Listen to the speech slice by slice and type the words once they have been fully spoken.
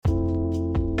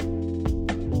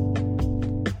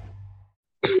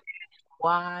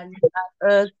Why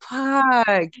Not Us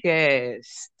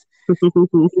podcast.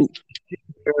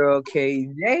 Girl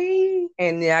KJ.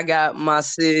 And then I got my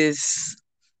sis.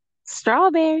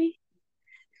 Strawberry.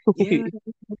 Yeah,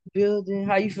 building.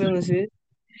 How you feeling, sis?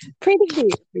 Pretty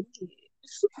good. Pretty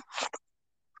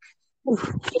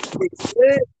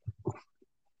good.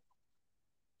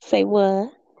 Say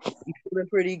what? You feeling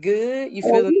pretty good? You Oh,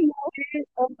 feeling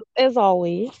as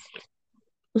always.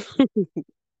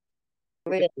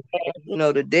 good?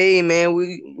 Today, man,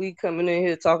 we coming in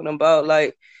here talking about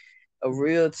like a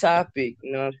real topic,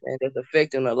 you know what I'm saying, that's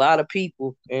affecting a lot of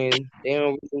people and they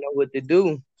don't really know what to do.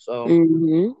 Mm-hmm. So,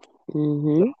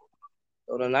 Mm-hmm.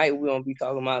 so tonight we're gonna be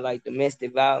talking about like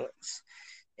domestic violence.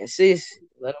 And sis,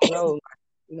 let them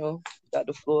know, got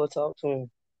the floor, talk to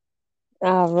them.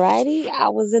 Alrighty. I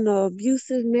was in an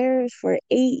abusive marriage for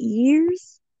 8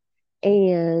 years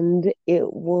and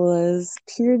it was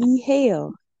purely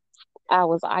hell. I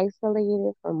was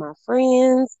isolated from my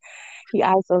friends. He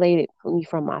isolated me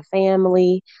from my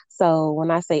family. So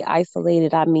when I say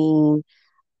isolated, I mean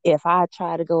if I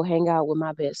try to go hang out with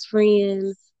my best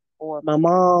friend or my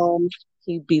mom,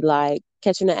 he'd be like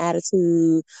catching an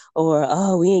attitude or,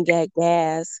 oh, we ain't got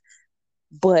gas.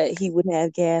 But he would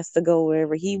have gas to go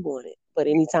wherever he wanted. But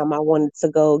anytime I wanted to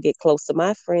go get close to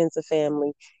my friends or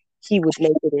family, he would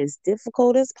make it as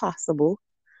difficult as possible,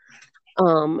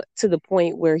 to the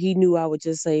point where he knew I would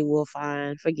just say, well,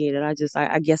 fine, forget it.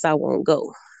 I guess I won't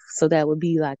go. So that would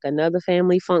be like another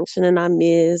family function and I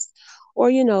missed, or,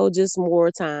 just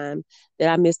more time that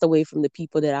I missed away from the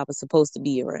people that I was supposed to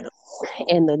be around.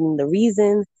 And the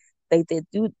reason they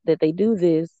do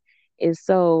this is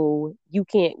so you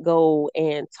can't go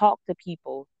and talk to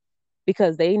people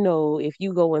because they know if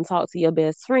you go and talk to your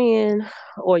best friend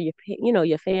or your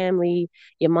family,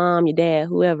 your mom, your dad,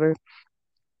 whoever,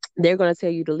 they're going to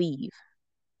tell you to leave.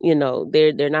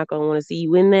 They're not going to want to see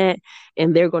you in that,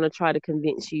 and they're going to try to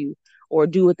convince you or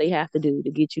do what they have to do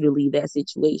to get you to leave that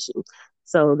situation.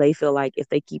 So they feel like if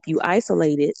they keep you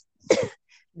isolated,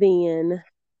 then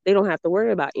they don't have to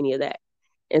worry about any of that.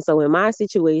 And so in my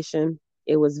situation,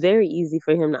 it was very easy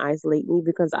for him to isolate me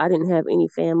because I didn't have any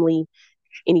family,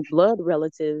 any blood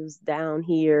relatives down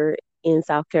here in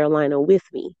South Carolina with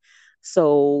me.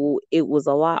 So it was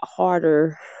a lot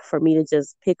harder for me to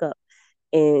just pick up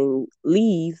and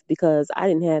leave because I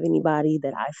didn't have anybody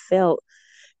that I felt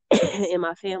in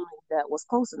my family that was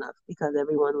close enough because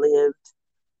everyone lived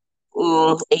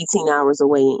 18 hours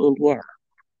away in Indiana.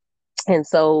 And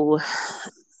so,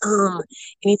 um,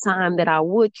 anytime that I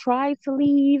would try to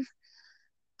leave,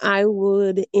 I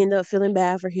would end up feeling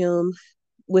bad for him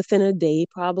within a day,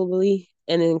 probably,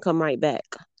 and then come right back.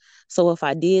 So if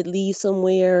I did leave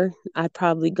somewhere, I'd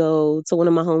probably go to one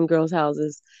of my homegirls'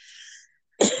 houses.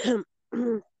 Try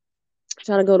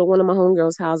to go to one of my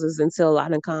homegirls' houses until I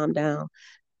done calm down,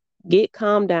 get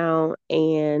calmed down,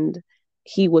 and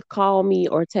he would call me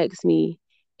or text me,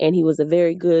 and he was a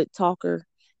very good talker,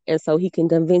 and so he can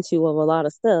convince you of a lot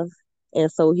of stuff.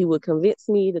 And so he would convince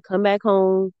me to come back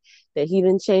home, that he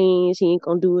didn't change, he ain't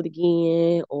gonna do it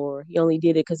again, or he only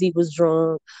did it because he was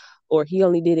drunk, or he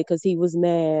only did it because he was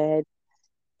mad,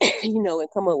 and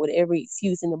come up with every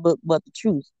excuse in the book but the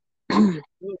truth.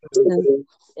 and,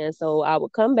 and so I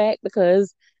would come back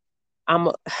because I'm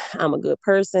a I'm a good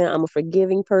person. I'm a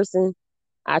forgiving person.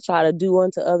 I try to do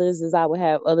unto others as I would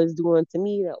have others do unto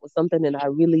me. That was something that I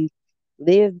really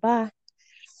lived by.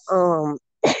 Um,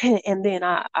 and then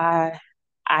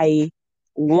I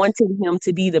wanted him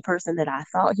to be the person that I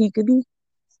thought he could be.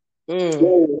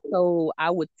 Mm. So I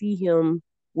would see him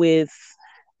with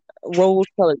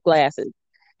rose-colored glasses,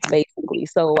 basically.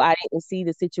 So I didn't see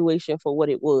the situation for what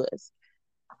it was.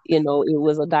 It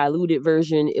was a diluted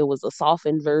version, it was a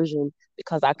softened version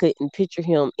because I couldn't picture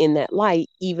him in that light,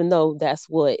 even though that's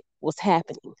what was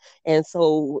happening. And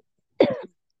so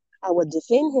I would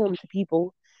defend him to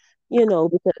people,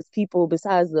 because people,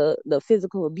 besides the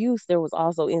physical abuse, there was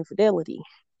also infidelity.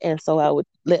 And so I would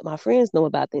let my friends know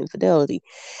about the infidelity.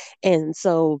 And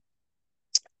so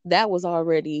that was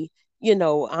already,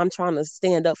 I'm trying to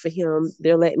stand up for him.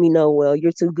 They're letting me know, well,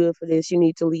 you're too good for this, you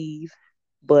need to leave.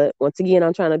 But once again,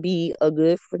 I'm trying to be a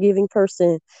good, forgiving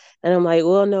person. And I'm like,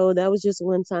 well, no, that was just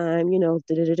one time,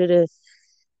 da-da-da-da-da.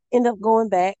 End up going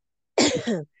back.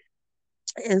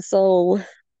 And so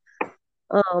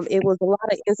it was a lot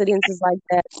of incidences like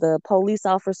that. The police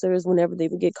officers, whenever they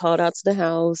would get called out to the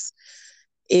house,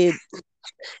 it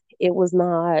it was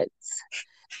not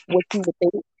what you would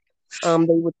think. They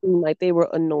would seem like they were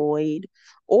annoyed,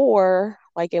 or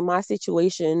like in my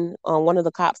situation, one of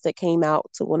the cops that came out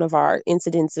to one of our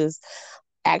incidences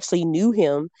actually knew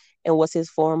him, and was his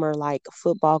former like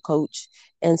football coach.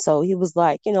 And so he was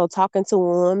like, talking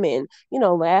to him and,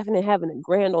 laughing and having a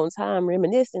grand on time,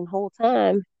 reminiscing whole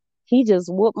time. He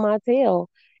just whooped my tail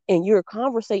and you're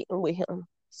conversating with him.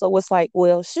 So it's like,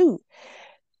 well, shoot,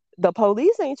 the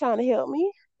police ain't trying to help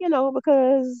me,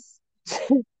 because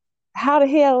how the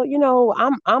hell,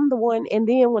 I'm the one. And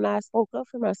then when I spoke up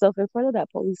for myself in front of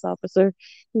that police officer,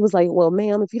 he was like, well,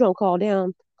 ma'am, if you don't calm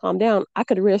down, I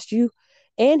could arrest you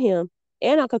and him,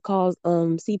 and I could call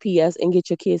CPS and get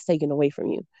your kids taken away from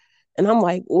you. And I'm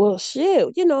like, well,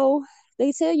 shit, they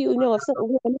tell you, if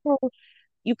something going on,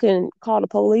 you can call the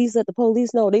police, let the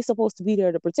police know they supposed to be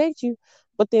there to protect you.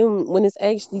 But then when it's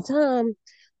actually time,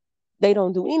 they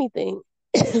don't do anything.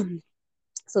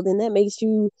 So then that makes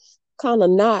you kind of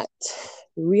not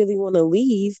really want to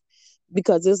leave,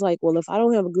 because it's like, well, if I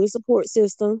don't have a good support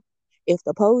system, if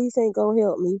the police ain't gonna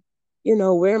help me,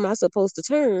 where am I supposed to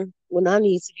turn when I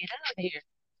need to get out of here?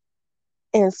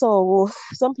 And so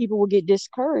some people will get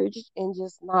discouraged and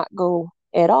just not go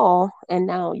at all. And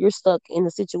now you're stuck in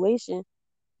a situation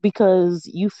because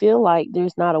you feel like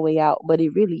there's not a way out, but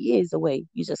it really is a way.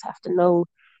 You just have to know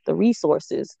the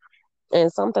resources.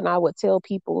 And something I would tell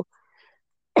people,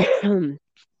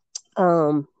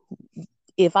 um,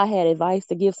 if I had advice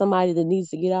to give somebody that needs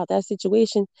to get out that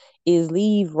situation, is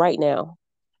leave right now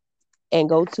and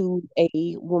go to a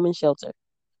women's shelter.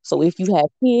 So if you have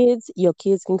kids, your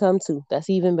kids can come too. That's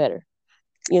even better.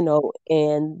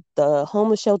 And the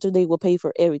homeless shelter, they will pay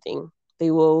for everything.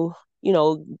 They will, you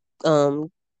know, um,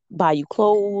 buy you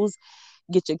clothes,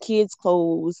 get your kids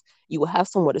clothes. You will have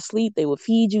somewhere to sleep. They will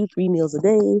feed you 3 meals a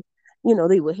day.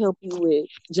 They will help you with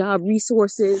job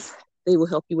resources. They will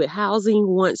help you with housing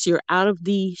once you're out of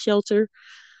the shelter.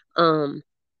 Um,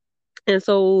 and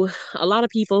so a lot of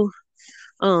people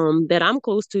that I'm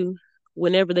close to,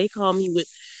 whenever they call me with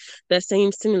that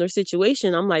same similar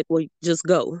situation, I'm like, well, just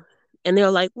go. And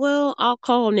they're like, well, I'll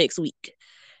call next week.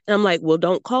 And I'm like, well,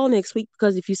 don't call next week,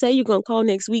 because if you say you're going to call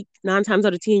next week, 9 times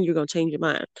out of 10, you're going to change your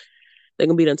mind. They're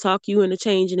going to be done talk you into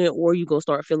changing it, or you're going to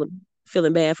start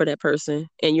feeling bad for that person,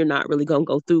 and you're not really going to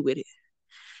go through with it.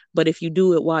 But if you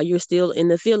do it while you're still in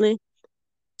the feeling,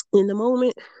 in the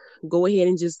moment, go ahead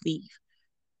and just leave.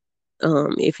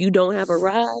 If you don't have a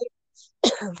ride,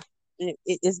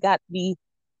 it's got to be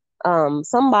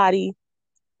somebody,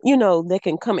 that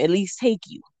can come at least take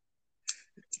you.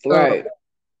 Um, Right.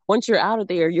 Once you're out of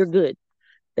there, you're good.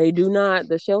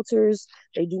 The shelters,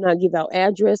 they do not give out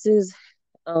addresses.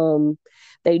 Um,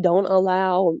 they don't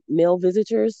allow male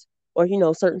visitors, or,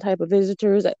 certain type of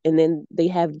visitors. And then they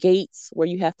have gates where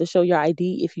you have to show your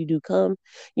ID if you do come,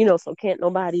 so can't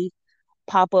nobody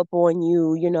pop up on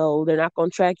you. They're not going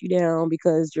to track you down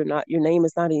because your name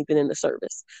is not even in the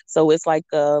service. So it's like,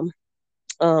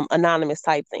 anonymous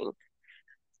type thing.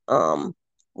 Um,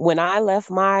 when I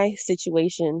left my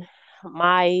situation,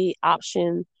 my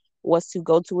option was to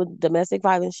go to a domestic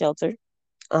violence shelter.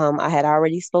 I had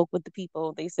already spoke with the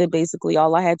people. They said basically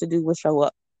all I had to do was show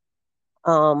up,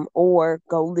 or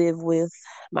go live with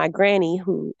my granny,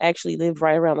 who actually lived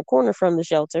right around the corner from the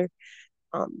shelter.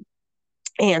 Um,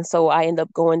 and so I ended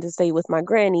up going to stay with my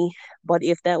granny. But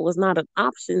if that was not an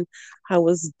option, I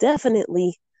was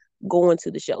definitely going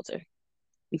to the shelter,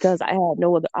 because I had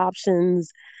no other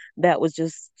options. That was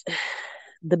just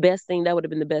the best thing. That would have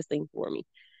been the best thing for me.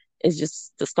 Is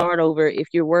just to start over. If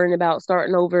you're worrying about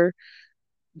starting over,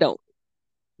 don't,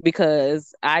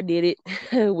 because I did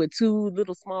it with two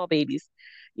little small babies,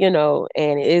 and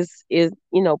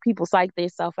people psych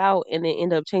themselves out and then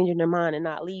end up changing their mind and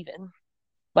not leaving.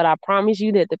 But I promise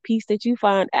you that the peace that you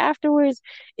find afterwards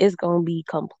is gonna be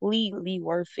completely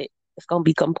worth it. It's gonna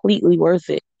be completely worth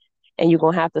it. And you're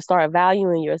gonna have to start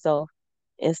valuing yourself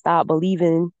and stop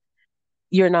believing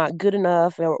you're not good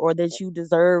enough, or that you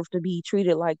deserve to be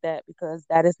treated like that, because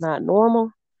that is not normal.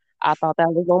 I thought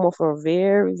that was normal for a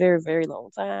very, very, very long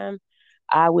time.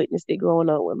 I witnessed it growing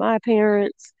up with my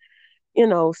parents,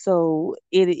 so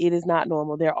it is not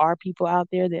normal. There are people out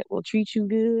there that will treat you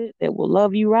good, that will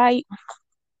love you right.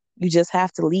 You just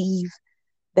have to leave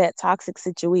that toxic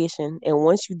situation. And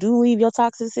once you do leave your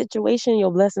toxic situation,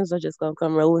 your blessings are just going to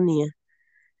come rolling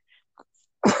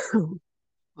in.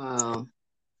 Wow.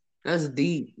 That's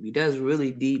deep. That's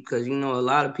really deep because a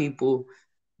lot of people,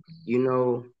 you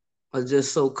know, are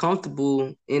just so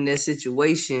comfortable in that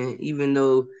situation, even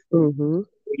though hmm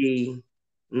they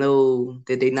know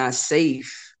that they're not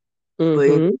safe, but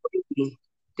in hmm a way,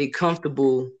 they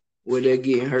comfortable where they're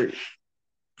getting hurt.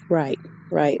 Right,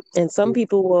 right. And some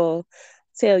people will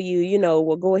tell you,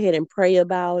 well, go ahead and pray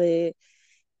about it,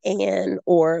 and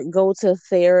or go to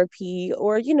therapy,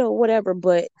 or whatever.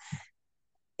 But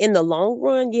in the long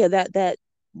run, yeah, that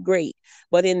great.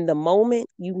 But in the moment,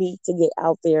 you need to get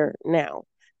out there now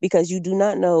because you do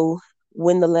not know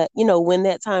when when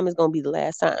that time is going to be the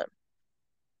last time. Right.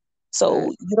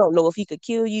 So you don't know if he could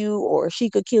kill you or she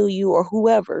could kill you or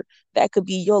whoever. That could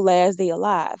be your last day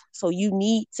alive. So you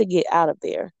need to get out of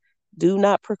there. Do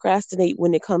not procrastinate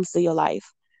when it comes to your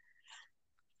life.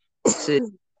 Sis,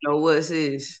 you know what,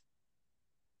 sis?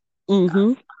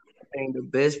 Mm-hmm. I think the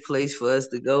best place for us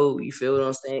to go, you feel what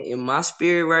I'm saying? In my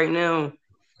spirit right now,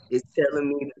 it's telling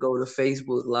me to go to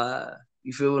Facebook Live.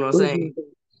 You feel what I'm saying?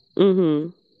 Mm-hmm. Mm-hmm.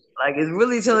 Like it's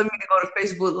really telling me to go to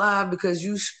Facebook Live because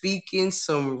you speaking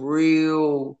some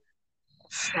real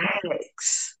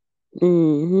facts.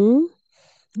 Mm-hmm.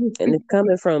 You And speak- it's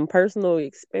coming from personal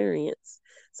experience.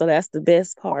 So that's the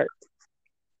best part.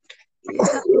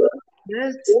 Yeah,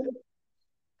 that's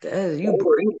that's you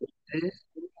brave, sis.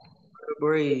 You're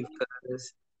brave,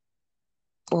 cause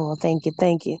Oh, thank you,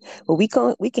 thank you. But we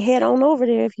can head on over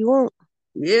there if you want.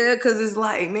 yeah, cause it's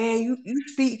like, man, you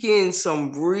speaking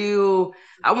some real.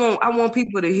 I want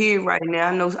people to hear right now.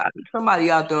 I know somebody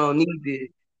out there don't need this.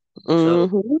 So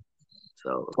Mm-hmm.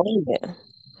 so Oh, yeah.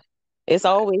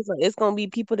 It's gonna be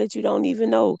people that you don't even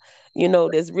know,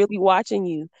 that's really watching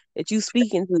you, that you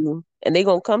speaking to, and they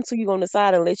gonna come to you on the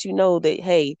side and let you know that,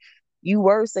 hey, you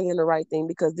were saying the right thing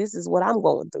because this is what I'm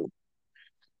going through.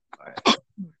 right.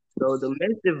 So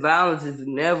domestic violence is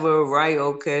never right.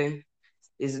 Okay,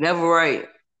 it's never right.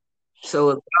 So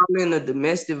if I'm in a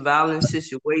domestic violence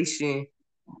situation,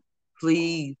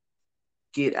 please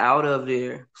get out of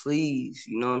there. Please,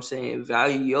 you know what I'm saying?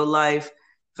 Value your life,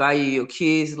 value your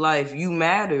kids' life. You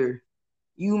matter.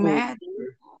 You matter.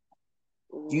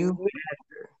 You Mm-hmm.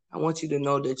 I want you to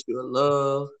know that you're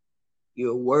loved,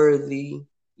 you're worthy,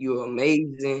 you're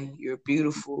amazing, you're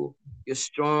beautiful, you're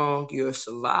strong, you're a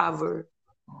survivor,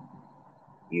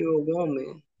 you're a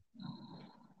woman.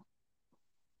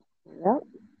 Yep.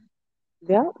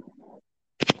 Yep.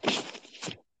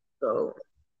 So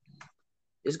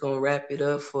it's gonna wrap it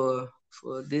up for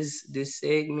this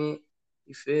segment.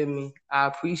 You feel me? I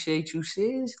appreciate you,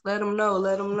 sis. Let them know.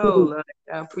 Let them know. Like,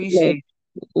 I No, appreciate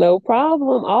you no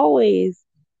problem. Always.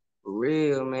 for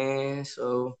real, man.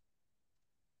 So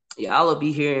yeah, I'll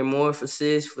be hearing more for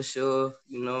sis for sure.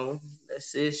 You know,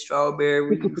 that's sis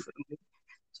strawberry. You feel me?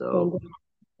 And, So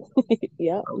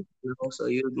yep. so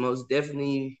you'll most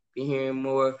definitely be hearing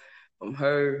more from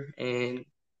her. And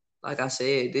like I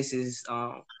said, this is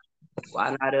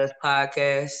Why Not Us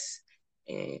podcast.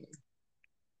 And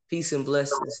peace and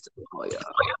blessings to all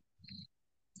y'all.